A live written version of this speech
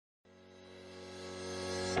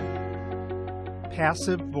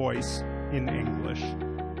passive voice in English.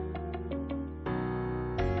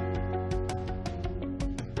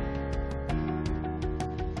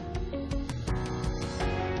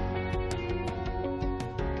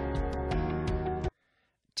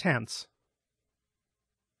 Tense.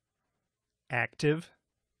 Active.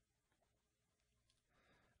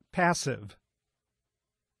 Passive.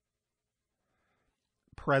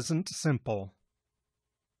 Present simple.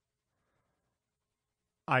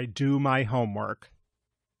 I do my homework.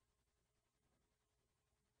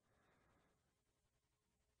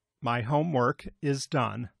 My homework is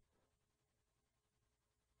done.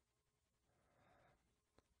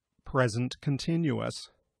 Present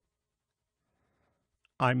continuous.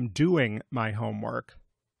 I'm doing my homework.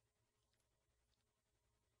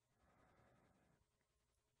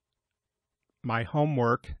 My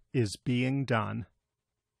homework is being done.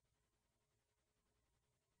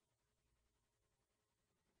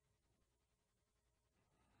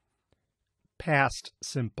 Past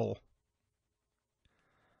simple.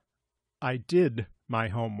 I did my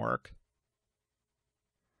homework.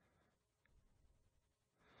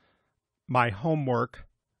 My homework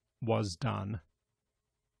was done.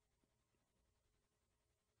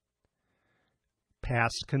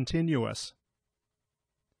 Past continuous.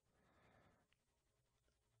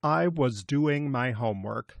 I was doing my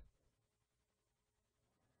homework.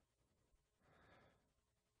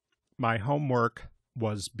 My homework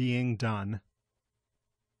was being done.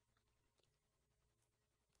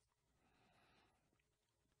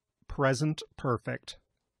 Present perfect.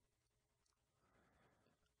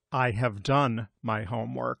 I have done my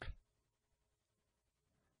homework.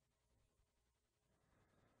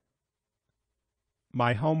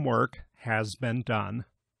 My homework has been done.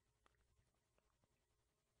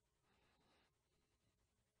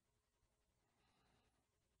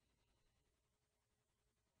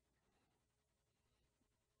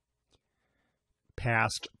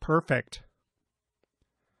 Past perfect.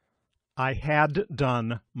 I had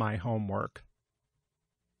done my homework.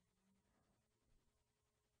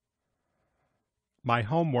 My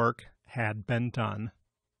homework had been done.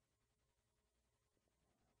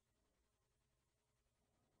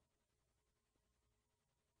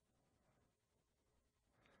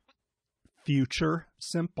 Future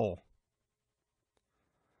simple.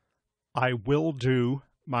 I will do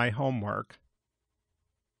my homework.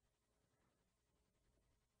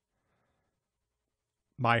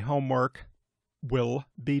 My homework will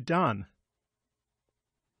be done.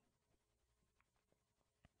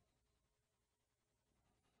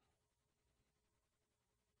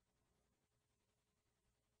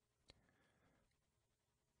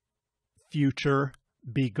 Future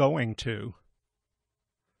be going to.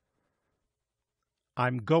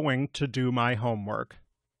 I'm going to do my homework.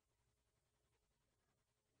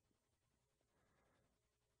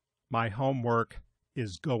 My homework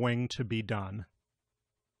is going to be done.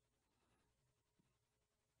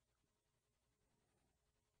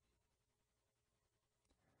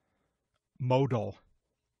 Modal.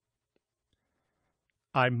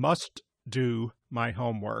 I must do my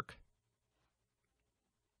homework.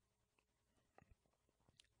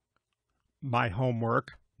 My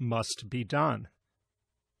homework must be done.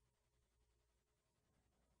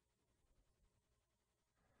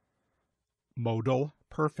 Modal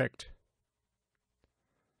perfect.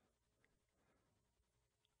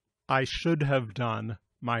 I should have done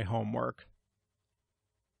my homework.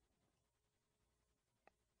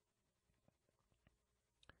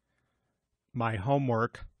 My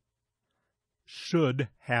homework should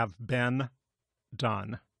have been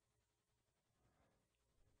done.